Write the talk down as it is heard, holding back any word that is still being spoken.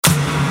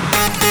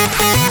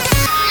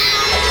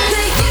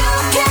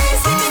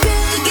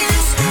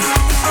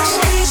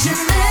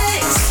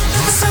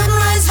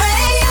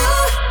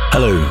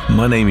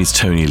My name is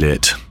Tony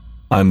Litt.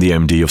 I'm the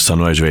MD of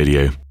Sunrise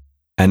Radio,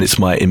 and it's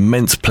my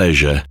immense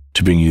pleasure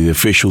to bring you the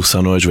official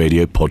Sunrise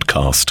Radio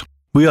podcast.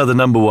 We are the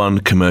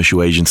 #1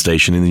 commercial Asian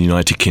station in the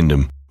United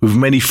Kingdom, with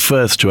many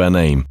firsts to our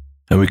name,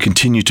 and we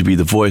continue to be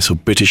the voice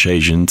of British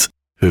Asians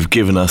who have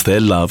given us their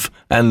love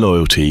and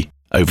loyalty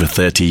over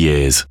 30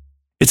 years.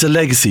 It's a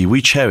legacy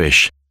we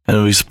cherish and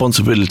a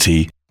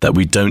responsibility that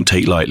we don't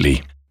take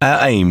lightly.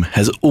 Our aim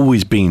has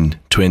always been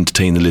to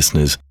entertain the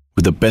listeners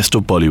with the best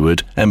of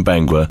Bollywood and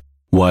Bhangra,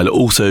 while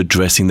also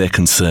addressing their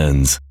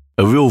concerns.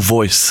 A real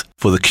voice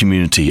for the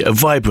community, a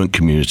vibrant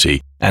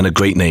community, and a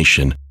great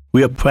nation.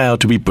 We are proud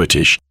to be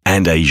British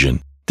and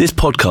Asian. This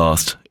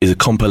podcast is a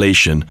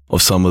compilation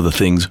of some of the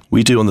things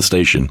we do on the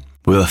station,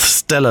 with a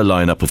stellar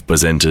lineup of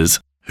presenters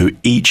who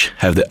each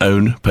have their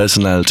own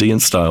personality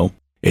and style.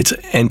 It's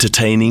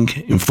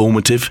entertaining,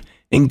 informative,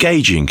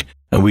 engaging,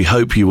 and we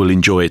hope you will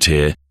enjoy it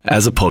here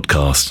as a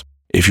podcast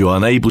if you are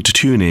unable to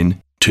tune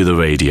in to the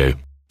radio.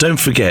 Don't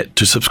forget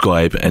to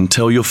subscribe and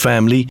tell your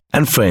family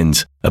and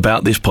friends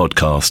about this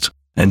podcast,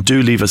 and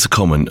do leave us a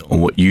comment on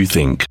what you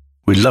think.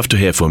 We'd love to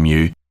hear from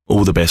you.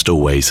 All the best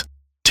always.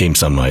 Team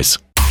Sunrise.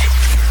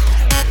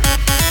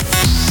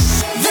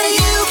 The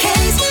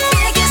UK's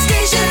biggest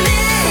station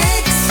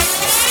mix.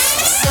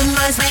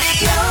 Sunrise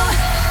Radio.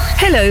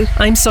 Hello,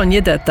 I'm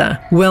Sonia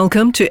Datta.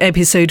 Welcome to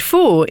episode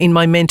 4 in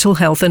my mental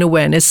health and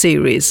awareness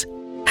series.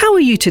 How are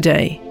you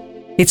today?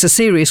 It's a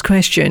serious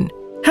question.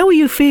 How are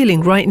you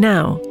feeling right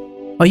now?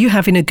 Are you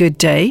having a good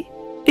day?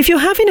 If you're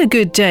having a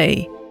good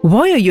day,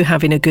 why are you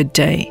having a good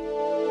day?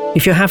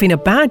 If you're having a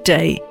bad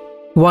day,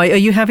 why are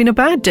you having a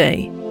bad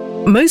day?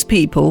 Most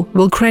people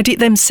will credit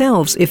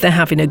themselves if they're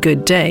having a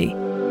good day.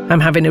 I'm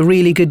having a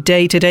really good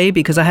day today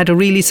because I had a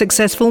really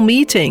successful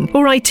meeting,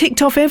 or I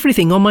ticked off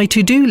everything on my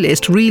to-do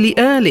list really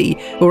early,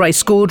 or I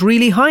scored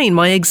really high in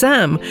my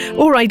exam,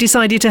 or I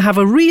decided to have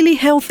a really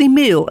healthy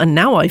meal and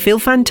now I feel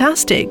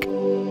fantastic.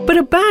 But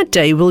a bad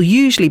day will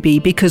usually be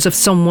because of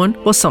someone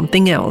or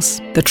something else.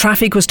 The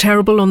traffic was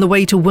terrible on the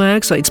way to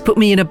work, so it's put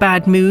me in a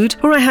bad mood,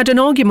 or I had an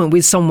argument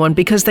with someone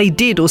because they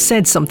did or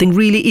said something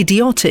really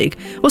idiotic,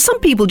 or some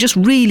people just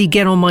really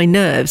get on my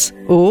nerves,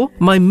 or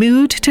my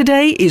mood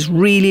today is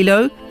really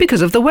low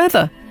because of the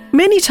weather.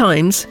 Many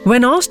times,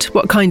 when asked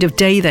what kind of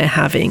day they're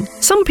having,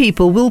 some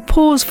people will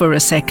pause for a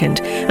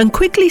second and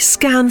quickly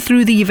scan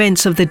through the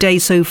events of the day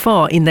so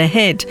far in their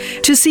head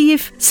to see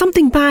if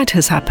something bad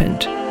has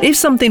happened. If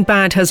something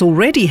bad has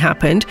already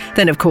happened,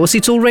 then of course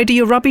it's already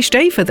a rubbish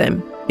day for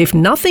them. If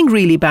nothing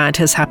really bad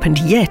has happened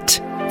yet,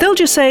 they'll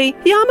just say,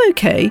 yeah, I'm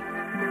okay.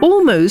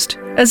 Almost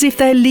as if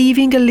they're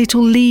leaving a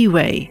little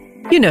leeway.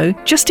 You know,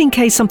 just in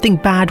case something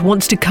bad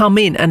wants to come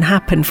in and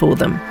happen for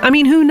them. I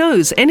mean, who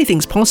knows?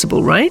 Anything's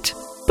possible, right?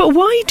 But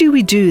why do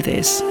we do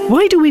this?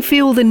 Why do we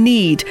feel the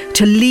need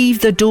to leave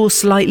the door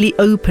slightly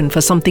open for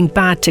something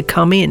bad to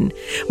come in?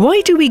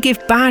 Why do we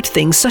give bad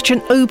things such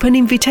an open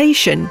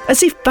invitation,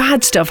 as if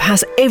bad stuff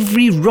has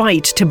every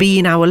right to be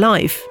in our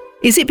life?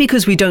 Is it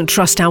because we don't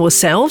trust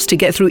ourselves to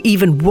get through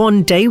even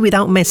one day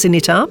without messing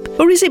it up?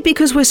 Or is it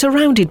because we're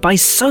surrounded by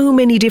so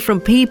many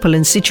different people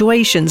and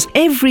situations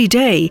every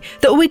day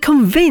that we're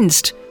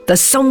convinced that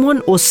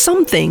someone or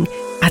something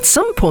at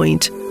some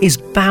point is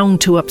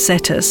bound to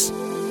upset us?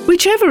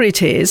 Whichever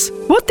it is,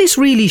 what this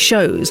really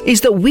shows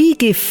is that we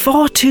give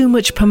far too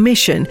much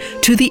permission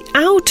to the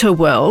outer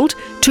world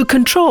to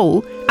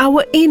control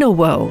our inner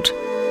world.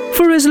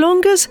 For as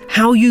long as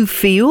how you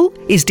feel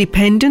is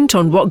dependent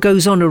on what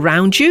goes on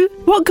around you,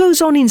 what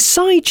goes on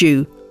inside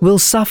you will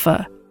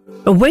suffer.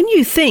 And when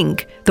you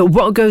think that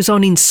what goes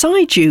on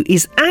inside you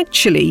is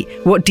actually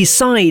what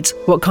decides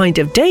what kind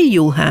of day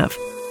you'll have,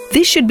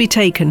 this should be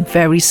taken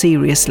very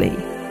seriously.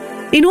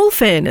 In all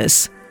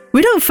fairness,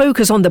 we don't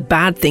focus on the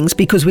bad things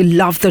because we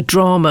love the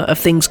drama of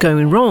things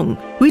going wrong.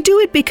 We do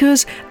it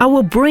because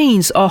our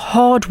brains are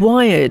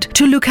hardwired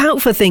to look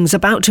out for things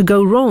about to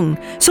go wrong,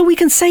 so we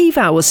can save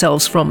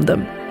ourselves from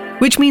them.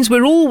 Which means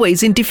we're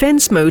always in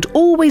defense mode,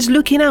 always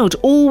looking out,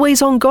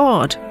 always on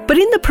guard. But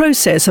in the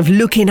process of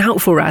looking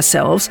out for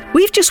ourselves,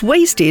 we've just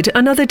wasted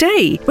another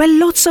day where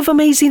lots of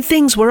amazing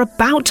things were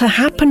about to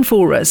happen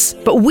for us.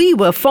 But we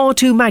were far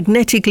too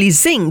magnetically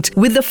synced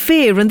with the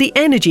fear and the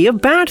energy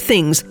of bad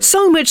things,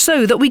 so much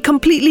so that we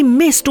completely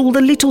missed all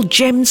the little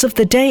gems of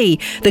the day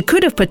that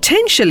could have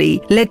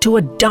potentially led to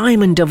a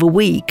diamond of a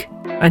week.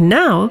 And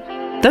now,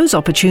 those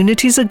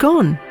opportunities are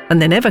gone, and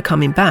they're never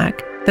coming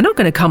back. They're not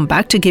going to come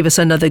back to give us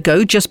another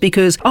go just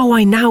because, oh,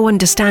 I now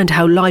understand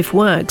how life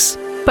works.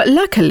 But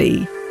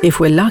luckily, if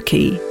we're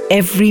lucky,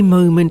 every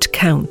moment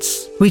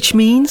counts, which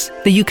means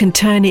that you can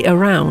turn it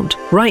around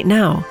right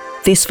now,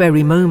 this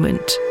very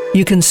moment.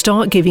 You can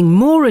start giving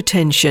more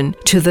attention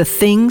to the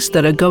things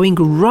that are going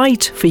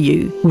right for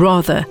you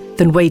rather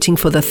than waiting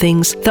for the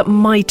things that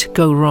might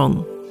go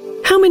wrong.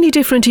 How many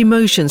different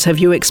emotions have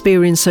you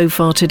experienced so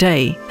far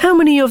today? How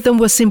many of them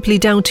were simply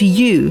down to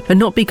you and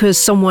not because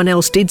someone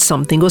else did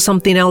something or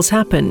something else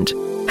happened?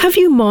 Have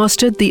you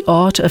mastered the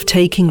art of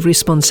taking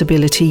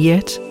responsibility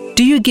yet?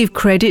 Do you give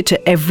credit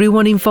to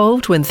everyone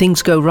involved when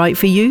things go right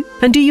for you?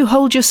 And do you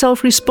hold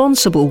yourself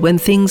responsible when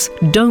things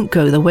don't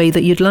go the way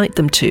that you'd like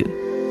them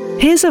to?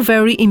 Here's a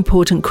very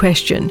important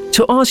question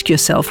to ask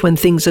yourself when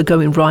things are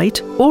going right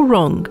or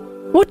wrong.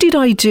 What did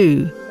I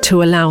do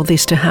to allow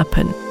this to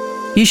happen?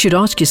 You should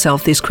ask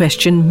yourself this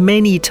question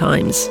many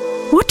times.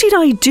 What did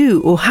I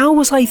do, or how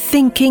was I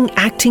thinking,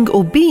 acting,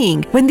 or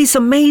being when this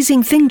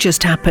amazing thing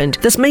just happened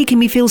that's making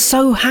me feel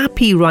so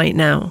happy right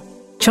now?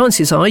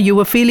 Chances are you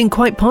were feeling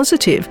quite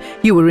positive,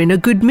 you were in a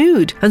good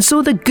mood and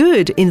saw the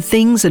good in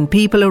things and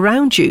people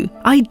around you.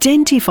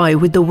 Identify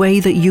with the way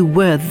that you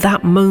were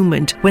that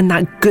moment when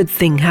that good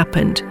thing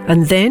happened,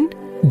 and then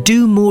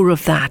do more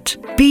of that,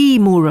 be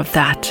more of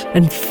that,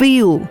 and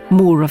feel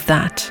more of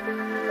that.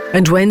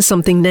 And when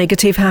something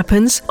negative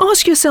happens,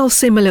 ask yourself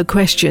similar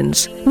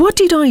questions. What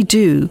did I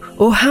do,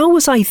 or how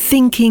was I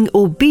thinking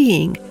or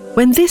being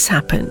when this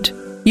happened?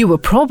 You were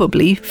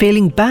probably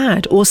feeling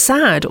bad or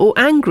sad or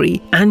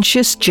angry,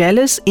 anxious,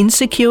 jealous,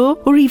 insecure,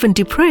 or even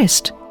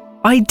depressed.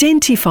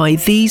 Identify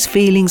these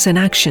feelings and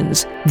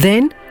actions.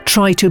 Then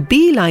try to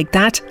be like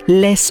that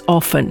less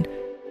often.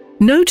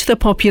 Note the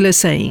popular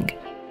saying,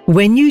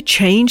 when you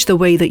change the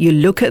way that you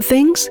look at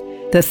things,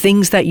 the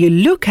things that you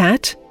look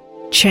at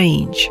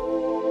change.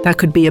 That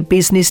could be a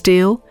business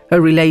deal, a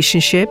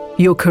relationship,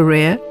 your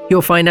career,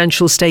 your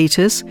financial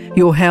status,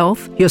 your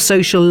health, your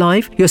social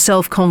life, your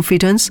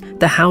self-confidence,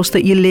 the house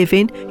that you live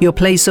in, your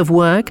place of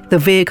work, the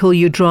vehicle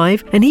you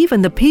drive, and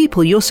even the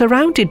people you're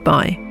surrounded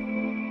by.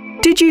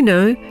 Did you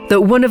know that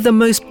one of the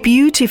most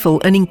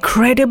beautiful and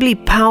incredibly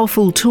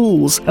powerful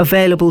tools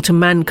available to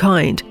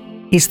mankind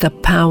is the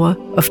power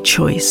of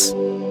choice?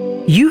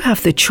 You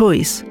have the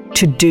choice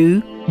to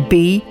do,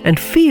 be, and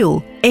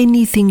feel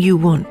anything you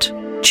want.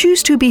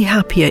 Choose to be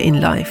happier in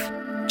life.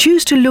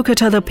 Choose to look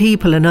at other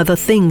people and other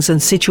things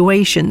and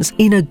situations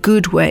in a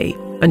good way.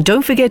 And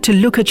don't forget to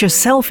look at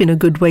yourself in a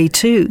good way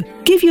too.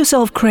 Give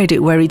yourself credit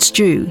where it's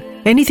due.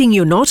 Anything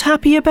you're not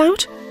happy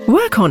about?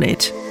 Work on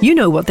it. You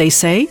know what they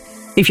say.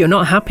 If you're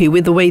not happy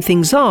with the way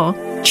things are,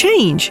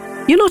 change.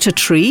 You're not a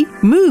tree.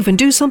 Move and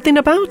do something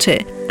about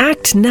it.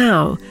 Act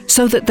now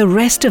so that the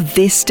rest of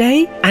this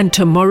day and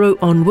tomorrow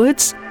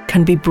onwards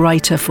can be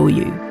brighter for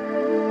you.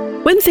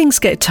 When things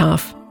get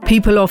tough,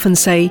 people often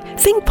say,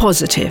 think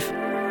positive.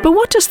 But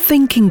what does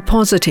thinking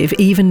positive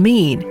even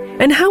mean?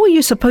 And how are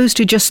you supposed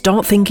to just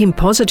start thinking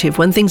positive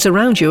when things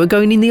around you are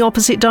going in the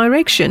opposite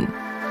direction?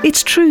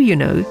 It's true, you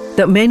know,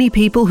 that many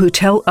people who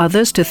tell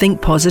others to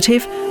think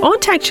positive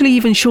aren't actually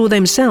even sure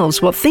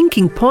themselves what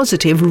thinking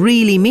positive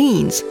really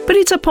means. But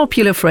it's a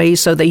popular phrase,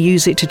 so they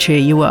use it to cheer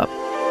you up.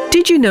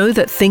 Did you know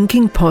that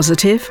thinking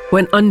positive,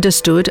 when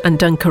understood and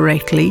done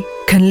correctly,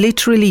 can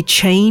literally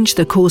change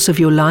the course of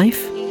your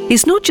life?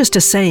 It's not just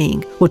a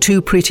saying or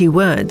two pretty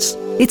words.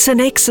 It's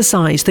an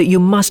exercise that you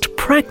must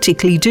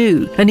practically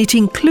do, and it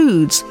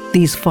includes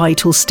these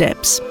vital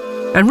steps.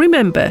 And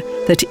remember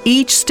that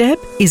each step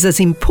is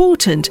as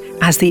important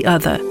as the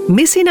other.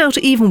 Missing out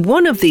even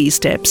one of these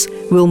steps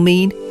will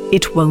mean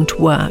it won't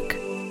work.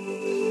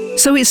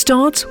 So it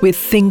starts with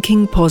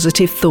thinking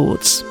positive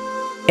thoughts.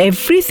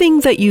 Everything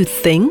that you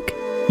think,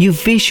 you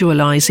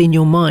visualize in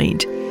your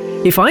mind.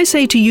 If I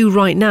say to you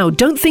right now,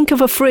 don't think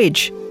of a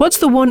fridge, what's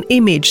the one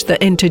image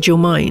that entered your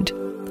mind?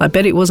 I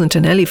bet it wasn't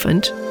an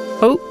elephant.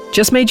 Oh,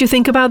 just made you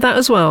think about that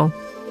as well.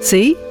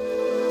 See?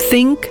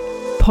 Think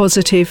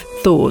positive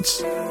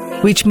thoughts,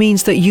 which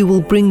means that you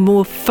will bring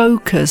more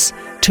focus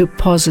to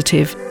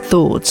positive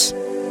thoughts.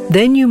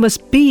 Then you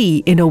must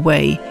be in a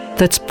way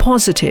that's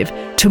positive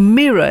to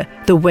mirror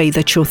the way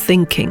that you're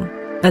thinking.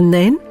 And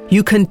then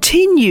you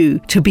continue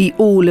to be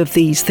all of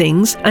these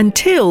things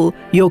until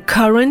your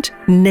current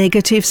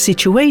negative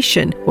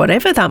situation,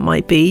 whatever that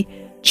might be,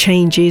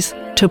 changes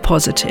to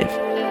positive.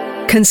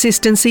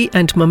 Consistency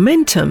and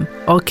momentum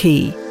are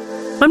key.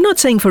 I'm not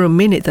saying for a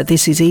minute that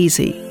this is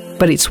easy,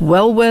 but it's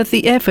well worth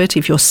the effort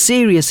if you're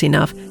serious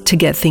enough to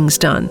get things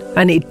done.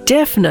 And it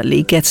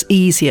definitely gets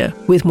easier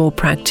with more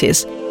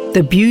practice.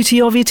 The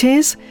beauty of it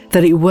is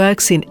that it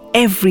works in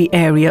every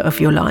area of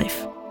your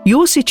life.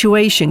 Your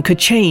situation could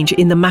change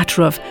in the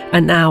matter of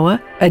an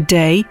hour, a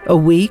day, a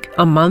week,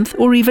 a month,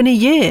 or even a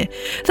year.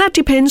 That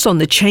depends on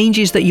the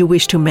changes that you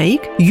wish to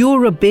make,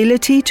 your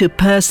ability to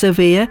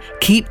persevere,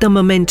 keep the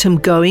momentum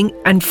going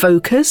and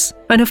focus,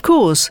 and of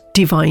course,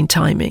 divine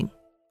timing.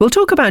 We'll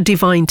talk about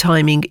divine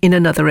timing in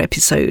another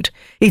episode.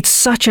 It's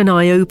such an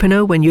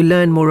eye-opener when you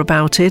learn more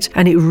about it,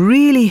 and it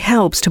really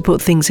helps to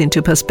put things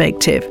into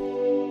perspective.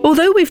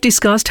 Although we've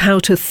discussed how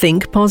to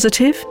think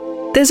positive,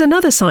 there's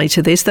another side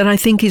to this that I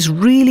think is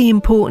really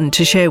important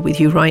to share with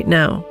you right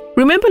now.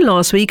 Remember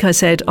last week I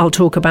said I'll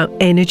talk about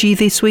energy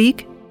this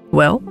week?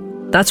 Well,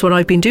 that's what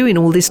I've been doing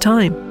all this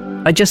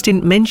time. I just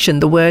didn't mention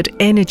the word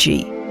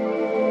energy.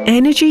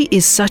 Energy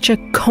is such a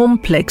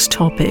complex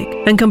topic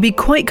and can be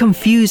quite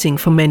confusing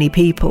for many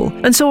people.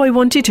 And so I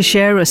wanted to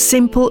share a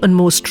simple and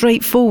more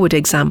straightforward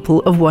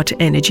example of what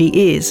energy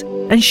is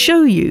and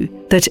show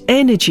you that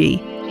energy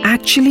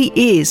actually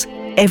is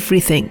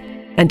everything.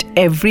 And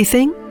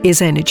everything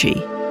is energy.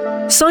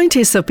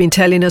 Scientists have been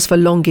telling us for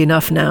long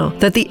enough now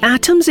that the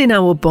atoms in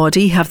our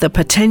body have the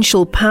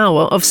potential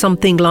power of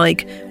something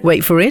like,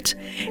 wait for it,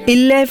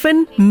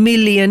 11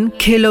 million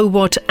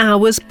kilowatt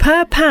hours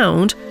per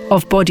pound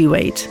of body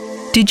weight.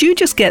 Did you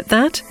just get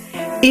that?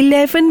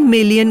 11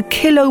 million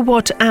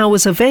kilowatt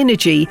hours of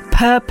energy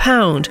per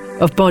pound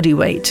of body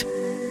weight.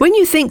 When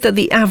you think that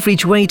the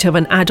average weight of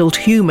an adult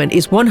human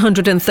is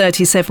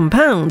 137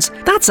 pounds,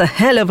 that's a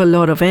hell of a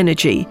lot of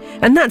energy.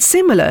 And that's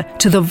similar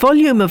to the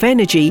volume of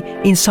energy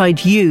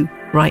inside you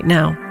right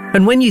now.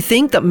 And when you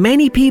think that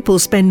many people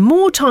spend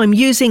more time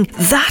using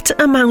that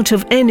amount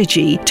of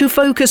energy to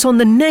focus on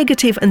the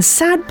negative and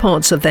sad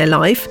parts of their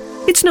life,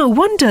 it's no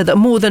wonder that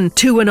more than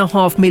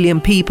 2.5 million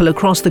people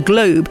across the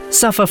globe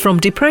suffer from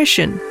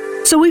depression.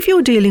 So if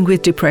you're dealing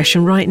with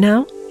depression right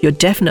now, you're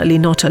definitely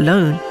not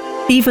alone.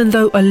 Even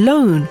though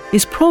alone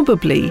is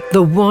probably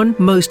the one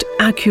most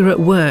accurate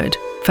word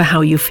for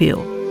how you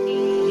feel.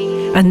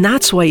 And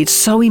that's why it's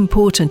so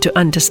important to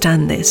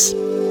understand this.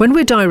 When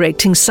we're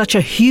directing such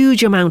a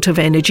huge amount of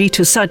energy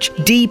to such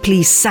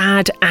deeply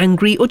sad,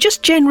 angry, or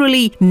just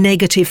generally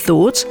negative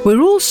thoughts,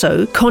 we're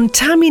also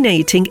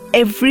contaminating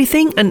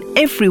everything and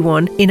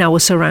everyone in our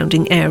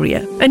surrounding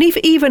area. And if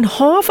even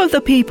half of the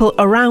people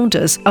around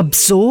us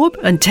absorb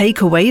and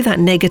take away that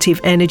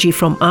negative energy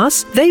from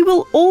us, they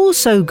will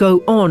also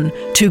go on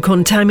to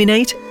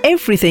contaminate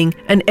everything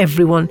and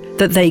everyone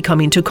that they come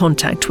into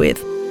contact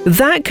with.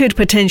 That could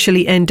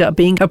potentially end up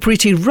being a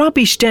pretty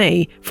rubbish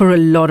day for a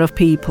lot of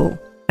people.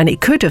 And it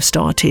could have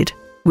started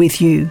with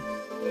you.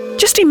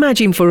 Just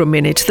imagine for a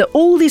minute that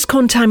all this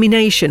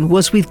contamination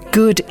was with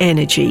good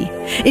energy.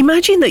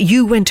 Imagine that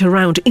you went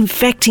around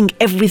infecting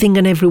everything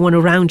and everyone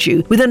around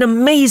you with an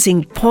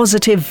amazing,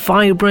 positive,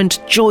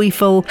 vibrant,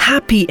 joyful,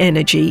 happy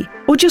energy,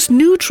 or just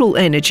neutral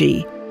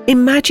energy.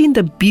 Imagine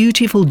the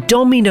beautiful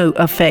domino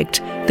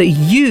effect that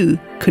you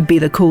could be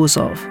the cause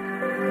of.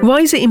 Why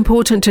is it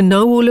important to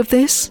know all of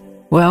this?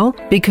 Well,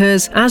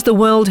 because as the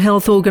World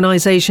Health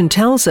Organization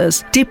tells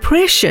us,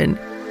 depression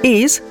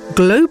is,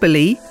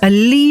 globally, a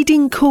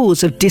leading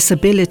cause of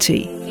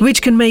disability,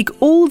 which can make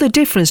all the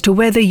difference to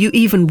whether you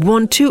even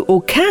want to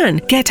or can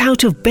get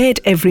out of bed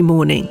every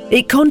morning.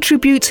 It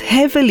contributes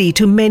heavily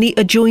to many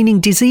adjoining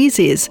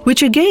diseases,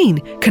 which again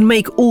can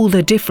make all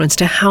the difference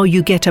to how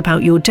you get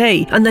about your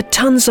day and the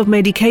tons of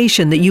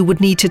medication that you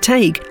would need to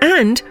take,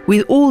 and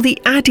with all the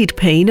added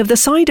pain of the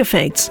side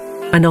effects.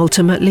 And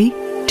ultimately,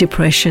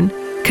 depression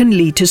can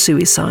lead to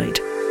suicide.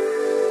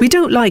 We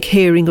don't like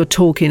hearing or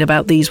talking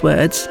about these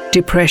words,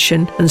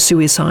 depression and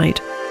suicide.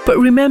 But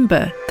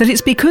remember that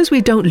it's because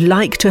we don't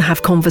like to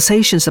have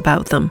conversations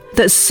about them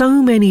that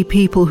so many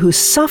people who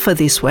suffer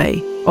this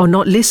way are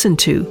not listened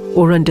to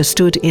or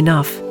understood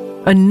enough.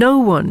 And no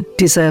one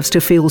deserves to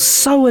feel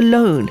so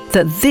alone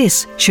that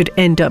this should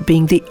end up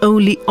being the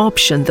only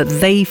option that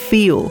they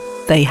feel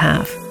they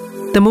have.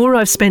 The more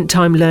I've spent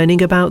time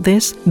learning about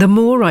this, the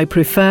more I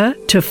prefer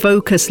to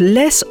focus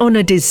less on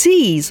a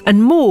disease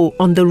and more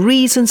on the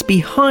reasons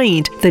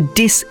behind the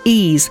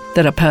dis-ease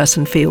that a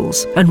person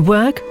feels and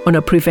work on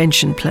a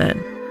prevention plan.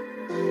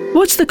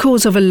 What's the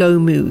cause of a low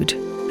mood?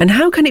 And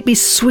how can it be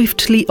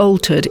swiftly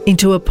altered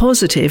into a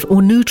positive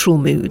or neutral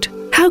mood?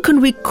 How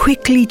can we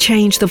quickly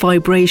change the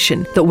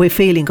vibration that we're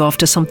feeling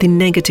after something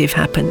negative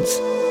happens?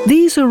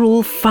 These are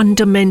all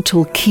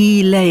fundamental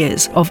key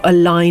layers of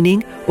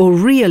aligning or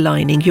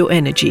realigning your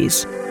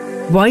energies.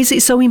 Why is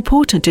it so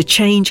important to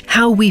change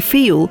how we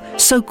feel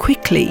so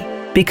quickly?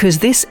 Because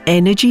this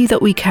energy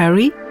that we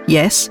carry,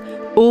 yes,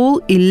 all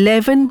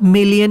 11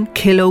 million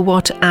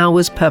kilowatt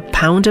hours per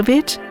pound of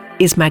it,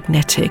 is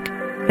magnetic.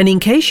 And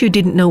in case you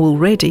didn't know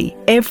already,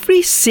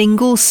 every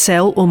single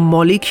cell or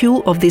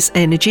molecule of this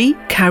energy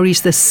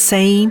carries the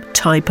same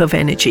type of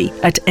energy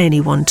at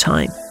any one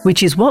time,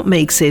 which is what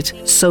makes it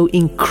so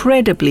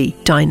incredibly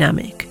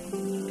dynamic.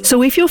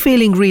 So if you're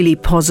feeling really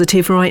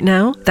positive right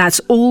now, that's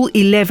all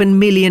 11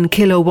 million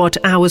kilowatt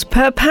hours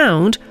per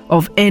pound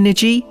of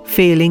energy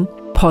feeling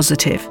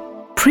positive.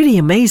 Pretty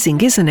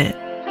amazing, isn't it?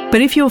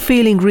 But if you're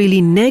feeling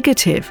really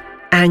negative,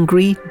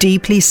 angry,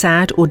 deeply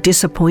sad or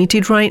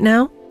disappointed right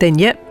now, then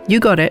yep, you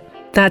got it.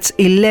 That's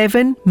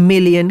 11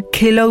 million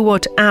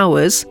kilowatt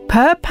hours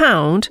per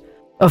pound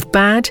of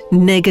bad,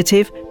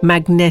 negative,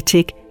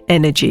 magnetic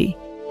energy.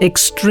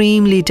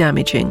 Extremely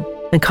damaging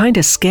and kind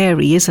of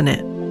scary, isn't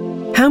it?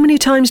 How many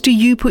times do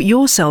you put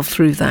yourself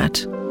through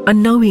that,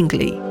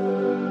 unknowingly?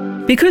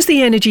 Because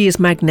the energy is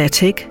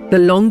magnetic, the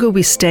longer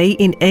we stay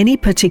in any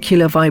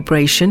particular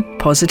vibration,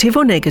 positive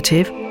or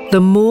negative, the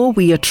more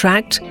we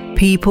attract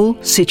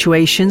people,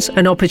 situations,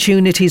 and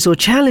opportunities or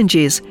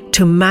challenges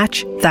to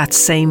match that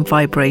same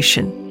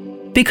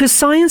vibration. Because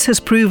science has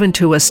proven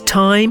to us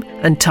time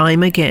and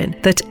time again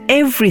that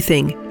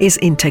everything is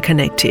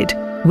interconnected.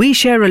 We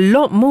share a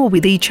lot more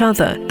with each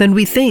other than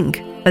we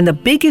think, and the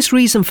biggest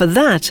reason for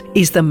that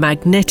is the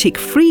magnetic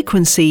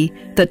frequency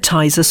that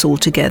ties us all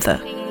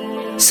together.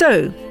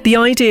 So, the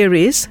idea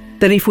is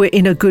that if we're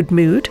in a good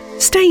mood,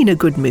 stay in a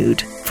good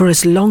mood for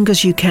as long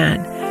as you can.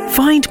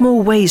 Find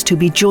more ways to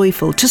be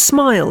joyful, to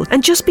smile,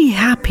 and just be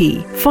happy.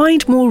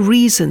 Find more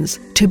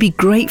reasons to be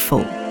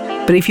grateful.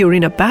 But if you're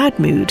in a bad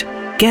mood,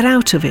 get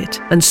out of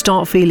it and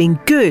start feeling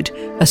good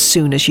as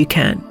soon as you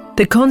can.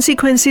 The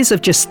consequences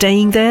of just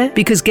staying there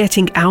because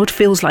getting out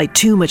feels like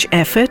too much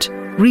effort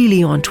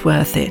really aren't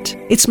worth it.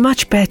 It's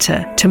much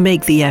better to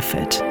make the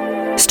effort.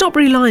 Stop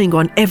relying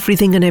on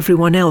everything and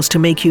everyone else to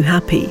make you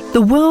happy.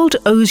 The world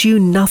owes you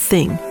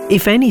nothing.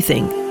 If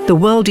anything, the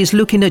world is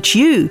looking at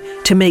you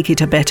to make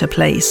it a better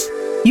place.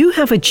 You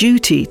have a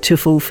duty to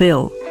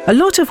fulfill. A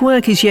lot of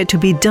work is yet to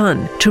be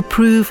done to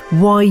prove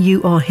why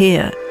you are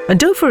here. And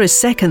don't for a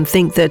second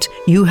think that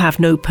you have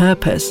no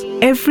purpose.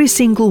 Every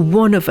single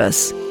one of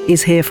us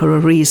is here for a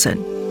reason.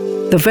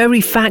 The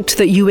very fact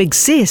that you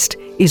exist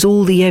is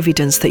all the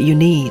evidence that you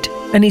need.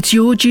 And it's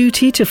your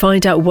duty to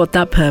find out what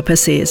that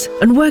purpose is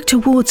and work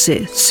towards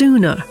it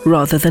sooner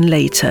rather than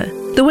later.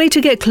 The way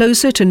to get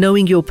closer to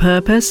knowing your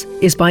purpose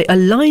is by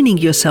aligning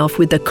yourself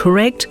with the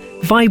correct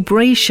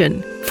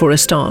vibration for a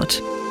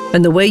start.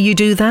 And the way you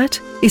do that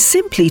is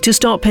simply to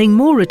start paying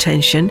more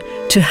attention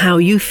to how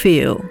you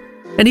feel.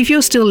 And if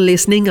you're still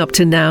listening up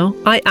to now,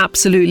 I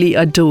absolutely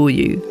adore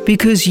you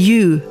because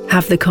you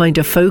have the kind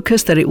of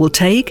focus that it will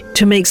take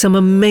to make some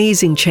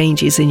amazing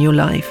changes in your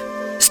life.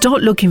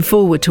 Start looking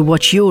forward to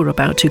what you're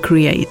about to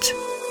create.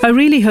 I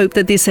really hope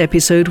that this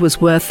episode was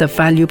worth the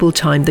valuable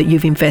time that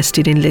you've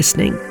invested in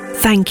listening.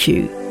 Thank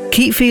you.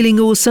 Keep feeling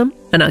awesome,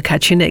 and I'll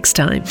catch you next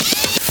time.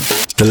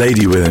 The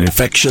lady with an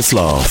infectious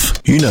laugh.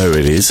 You know who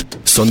it is.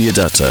 Sonia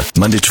Datta,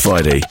 Monday to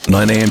Friday,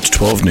 9 a.m. to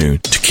 12 noon,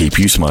 to keep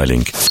you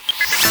smiling.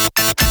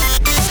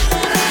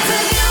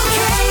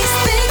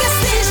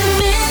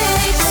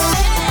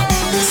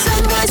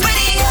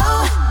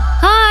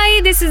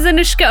 This is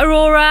Anushka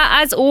Arora.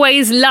 As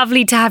always,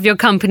 lovely to have your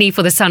company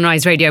for the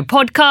Sunrise Radio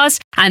podcast.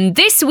 And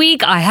this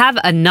week, I have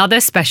another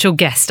special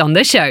guest on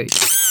the show.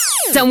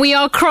 And we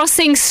are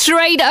crossing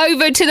straight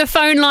over to the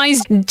phone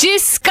lines.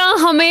 जिसका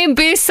हमें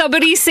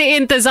बेसब्री से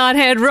इंतजार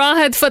है,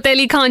 राहत फतेह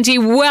अली खान जी.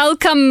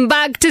 Welcome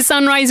back to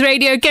Sunrise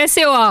Radio.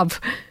 कैसे हो आप?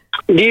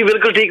 जी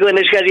बिल्कुल ठीक हूँ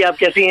अनुष्का जी, आप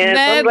कैसी हैं?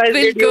 सनराइज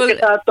रेडियो के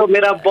साथ तो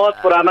मेरा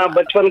बहुत पुराना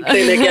बचपन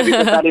से लेके अभी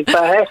तक का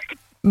रिश्ता है.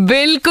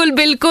 बिल्कुल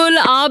बिल्कुल,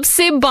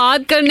 आपसे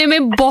बात करने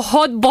में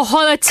बहुत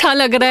बहुत अच्छा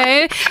लग रहा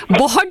है.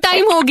 बहुत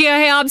टाइम हो गया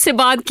है आपसे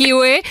बात किए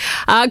हुए.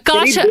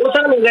 काश 2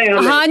 साल हो गए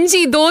हमें. हाँ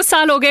जी, 2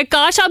 साल हो गए.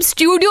 काश आप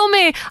स्टूडियो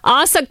में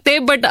आ सकते,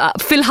 बट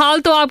फिलहाल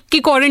तो आपकी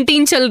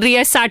क्वारंटीन चल रही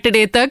है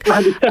सैटरडे तक.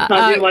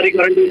 हमारी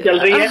क्वारंटीन चल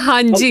रही है.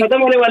 हाँ जी,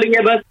 खत्म होने वाली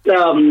है बस.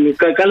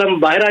 कल हम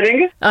बाहर आ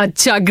जाएंगे.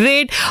 अच्छा,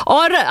 ग्रेट.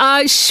 और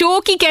शो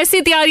की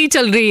कैसी तैयारी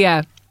चल रही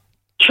है?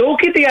 शो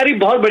की तैयारी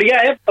बहुत बढ़िया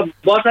है.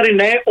 बहुत सारे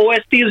नए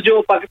OSTs जो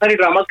पाकिस्तानी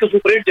ड्रामा के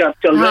सुपरहिट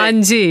चल रहे हैं. हाँ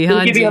जी, हाँ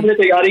उनकी भी जी. हमने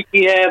तैयारी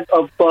की है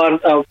for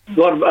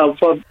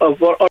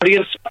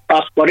audience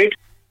ask for it.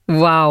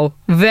 Wow,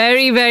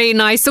 very very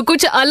nice. तो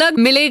कुछ अलग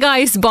मिलेगा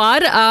इस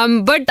बार.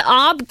 बट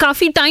आप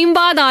काफी टाइम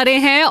बाद आ रहे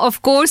हैं. ऑफ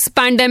कोर्स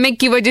पैंडेमिक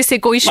की वजह से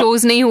कोई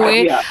शोज नहीं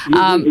हुए.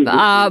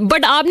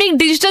 बट आपने एक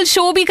डिजिटल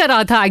शो भी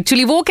करा था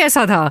एक्चुअली, वो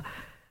कैसा था?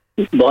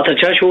 बहुत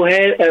अच्छा शो है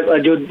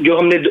जो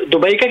हमने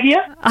दुबई का किया.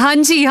 हाँ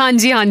जी, हाँ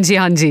जी, हाँ जी,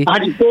 हाँ जी. हाँ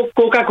जी,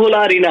 कोका कोला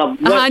अरीना.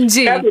 हाँ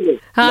जी, हाँ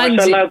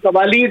जी.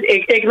 कवाली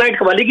एक नाइट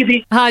कवाली की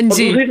थी. हाँ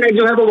जी. दूसरी नाइट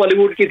जो है वो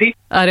बॉलीवुड की थी.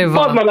 अरे वाह,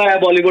 बहुत मजा आया.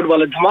 बॉलीवुड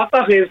वाला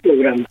धमाका फेस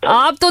प्रोग्राम.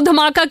 आप तो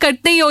धमाका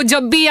करते ही हो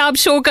जब भी आप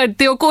शो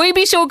करते हो. कोई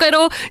भी शो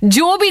करो,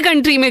 जो भी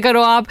कंट्री में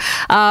करो, आप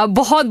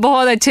बहुत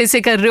बहुत अच्छे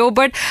से कर रहे हो.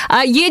 बट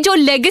ये जो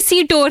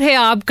लेगेसी टूर है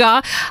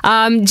आपका,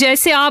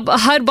 जैसे आप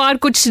हर बार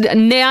कुछ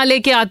नया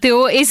लेके आते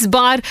हो, इस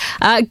बार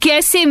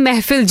कैसे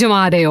महफिल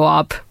जमा रहे हो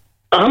आप?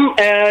 हम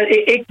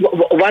एक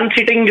 1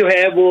 सिटिंग जो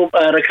है वो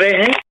रख रहे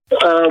हैं.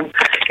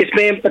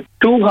 इसमें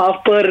 2 हाफ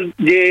पर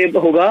ये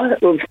होगा.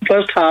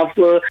 फर्स्ट हाफ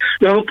जो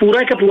है वो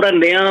पूरा का पूरा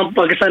नया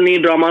पाकिस्तानी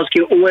ड्रामास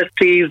की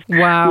OSTs,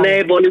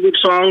 नए बॉलीवुड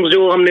सॉन्ग्स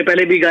जो हमने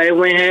पहले भी गाए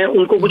हुए हैं,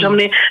 उनको कुछ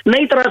हमने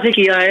नई तरह से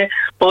किया है.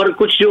 और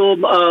कुछ जो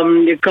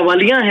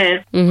कवालियां हैं,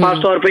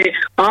 खासतौर पे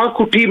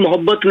आँख उठी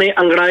मोहब्बत ने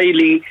अंगड़ाई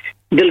ली,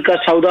 दिल का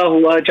सौदा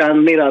हुआ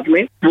चांदनी रात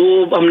में,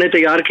 वो हमने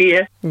तैयार की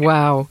है.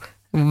 Wow,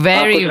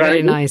 very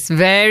very nice,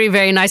 very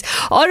very nice.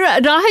 और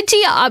राहत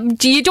जी, अब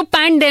ये जो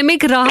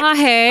पैंडेमिक रहा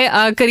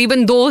है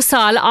करीबन 2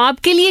 साल,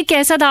 आपके लिए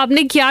कैसा था?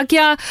 आपने क्या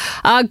क्या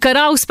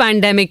करा उस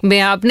पैंडेमिक में?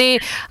 आपने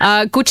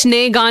कुछ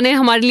नए गाने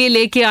हमारे लिए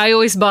लेके आए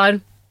हो इस बार?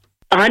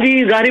 हाँ जी,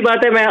 जाहिर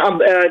बात है. मैं अब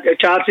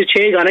 4 से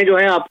 6 गाने जो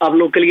हैं आप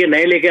लोग के लिए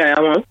नए लेके आया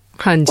हूँ.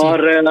 हाँ जी.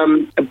 और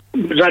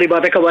जाहिर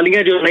बात है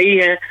कवालियां जो नई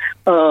है,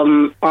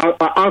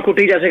 आँख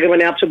उठी जैसे कि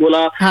मैंने आपसे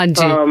बोला. हाँ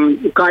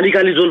जी. काली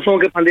काली जुल्फों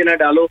के फंदे न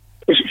डालो,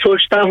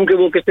 सोचता हूँ कि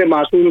वो कितने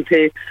मासूम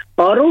थे.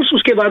 और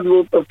उसके बाद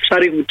वो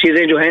सारी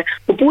चीजें जो हैं,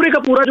 वो पूरे का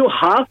पूरा जो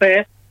हाफ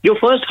है जो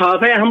फर्स्ट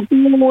हाफ है हम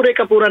पूरे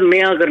का पूरा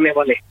नया करने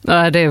वाले.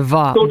 अरे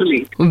वाह,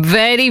 Totally.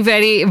 very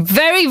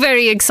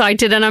very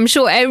excited and I'm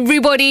sure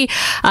everybody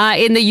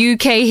in the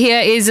UK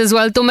here is as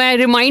well. तो मैं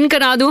रिमाइंड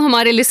करा दूं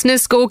हमारे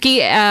लिसनर्स को कि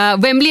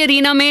वेम्बली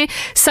अरीना में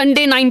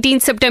संडे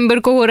 19 सितंबर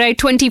को हो रहा है.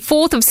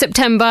 24th of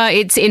September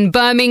it's in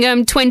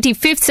Birmingham.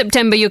 25th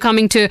September you're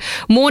coming to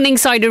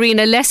Morningside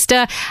Arena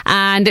Leicester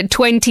and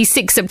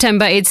 26th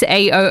September it's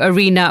AO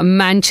Arena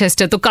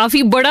Manchester. तो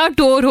काफी बड़ा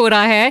टूर हो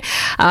रहा है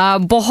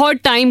बहुत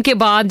टाइम के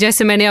बाद,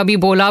 जैसे मैंने अभी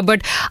बोला.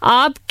 बट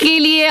आपके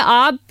लिए,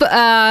 आप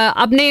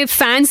अपने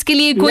फैंस के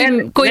लिए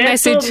कोई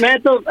मैसेज? मैं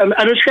तो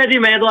अनुष्का जी,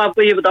 मैं तो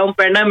आपको ये बताऊं,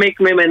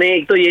 पैंडेमिक में मैंने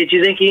एक तो ये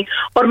चीजें की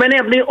और मैंने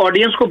अपनी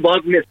ऑडियंस को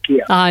बहुत मिस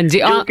किया. हाँ जी,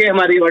 क्योंकि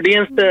हमारी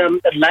ऑडियंस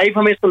लाइव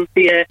हमें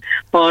सुनती है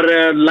और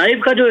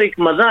लाइव का जो एक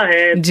मजा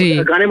है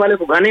गाने वाले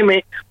को गाने में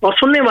और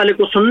सुनने वाले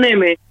को सुनने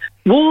में,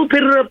 वो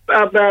फिर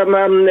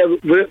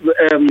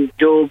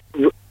जो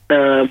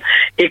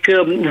एक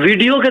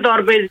वीडियो के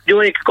तौर पे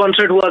जो एक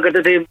कॉन्सर्ट हुआ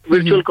करते थे,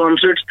 वर्चुअल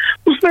कॉन्सर्ट्स,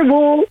 उसमें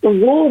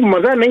वो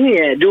मजा नहीं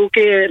है जो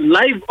कि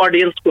लाइव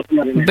ऑडियंस को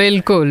सुनाने में.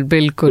 बिल्कुल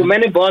बिल्कुल. तो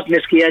मैंने बहुत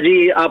मिस किया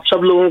जी आप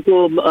सब लोगों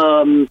को,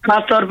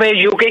 खास तौर पे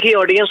यूके की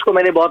ऑडियंस को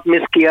मैंने बहुत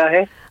मिस किया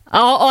है.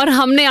 और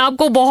हमने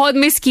आपको बहुत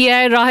मिस किया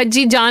है. राहत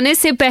जी, जाने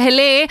से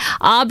पहले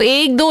आप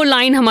 1-2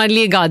 लाइन हमारे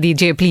लिए गा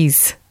दीजिए प्लीज.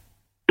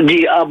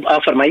 जी आप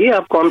फरमाइए,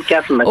 आप क्या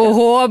सुनना चाहते हैं?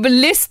 ओहो, अब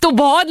लिस्ट तो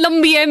बहुत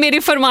लंबी है मेरी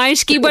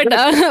फरमाइश की,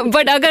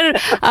 बट अगर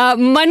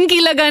मन की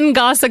लगन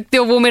गा सकते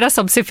हो, वो मेरा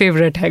सबसे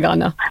फेवरेट है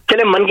गाना.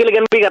 चले, मन की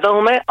लगन भी गाता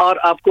हूँ मैं और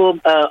आपको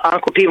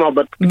आँख उठी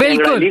मोहब्बत.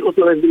 बिल्कुल,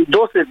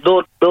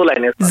 दो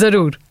लाइनें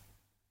जरूर.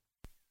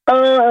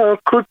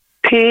 आँख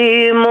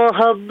उठी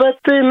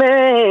मोहब्बत ने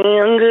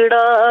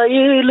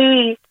अंगड़ाई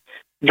ली,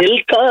 दिल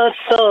का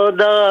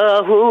सौदा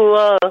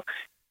हुआ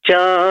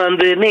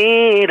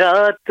चांदनी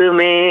रात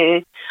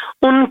में,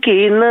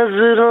 उनकी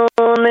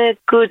नजरों ने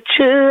कुछ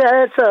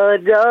ऐसा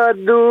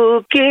जादू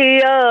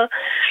किया,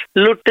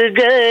 लुट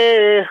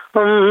गए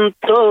हम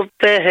तो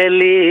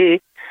पहली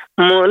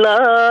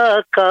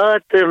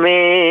मुलाकात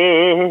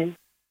में.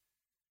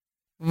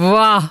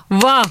 वाह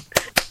वाह,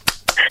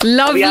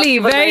 lovely,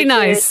 very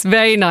nice,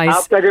 very nice.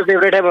 आपका जो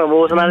फेवरेट है मैं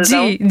वो सुना देता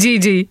हूँ. जी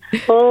जी.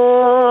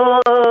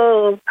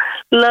 ओ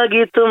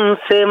लगी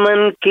तुमसे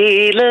मन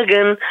की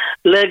लगन,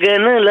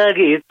 लगन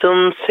लगी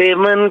तुमसे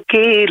मन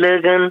की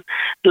लगन,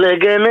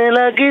 लगन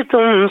लगी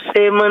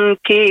तुमसे मन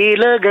की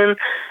लगन,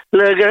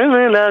 लगन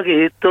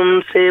लगी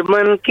तुमसे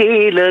मन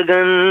की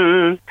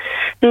लगन.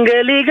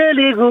 गली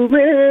गली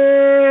घूमे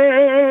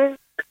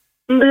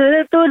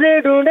दिल तुझे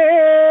ढूंढे,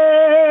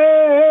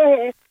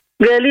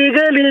 गली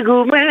गली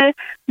घूमे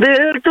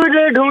दिल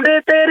तुझे ढूंढे,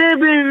 तेरे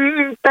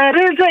बिन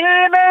तेरे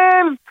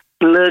नैन,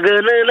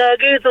 लगन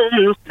लगी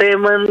तुमसे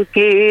मन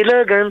की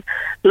लगन,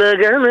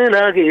 लगन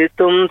लगी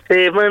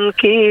तुमसे मन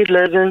की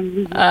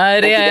लगन.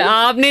 अरे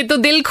आपने तो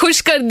दिल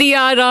खुश कर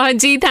दिया राहत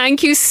जी.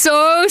 Thank you so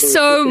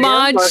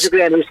much.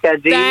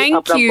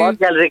 Thank you. बहुत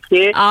ख्याल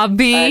रखिए. आप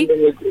भी.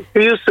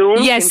 See you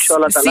soon. Yes,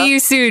 see you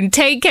soon.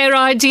 Take care,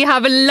 Rahat ji.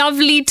 Have a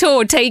lovely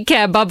tour. Take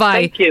care. Bye-bye.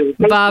 Thank you.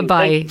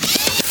 Bye-bye.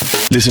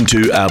 Listen to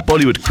our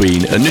Bollywood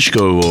queen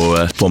Anushka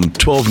Arora from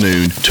 12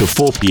 noon to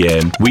 4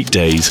 p.m.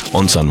 weekdays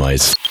on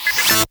Sunrise.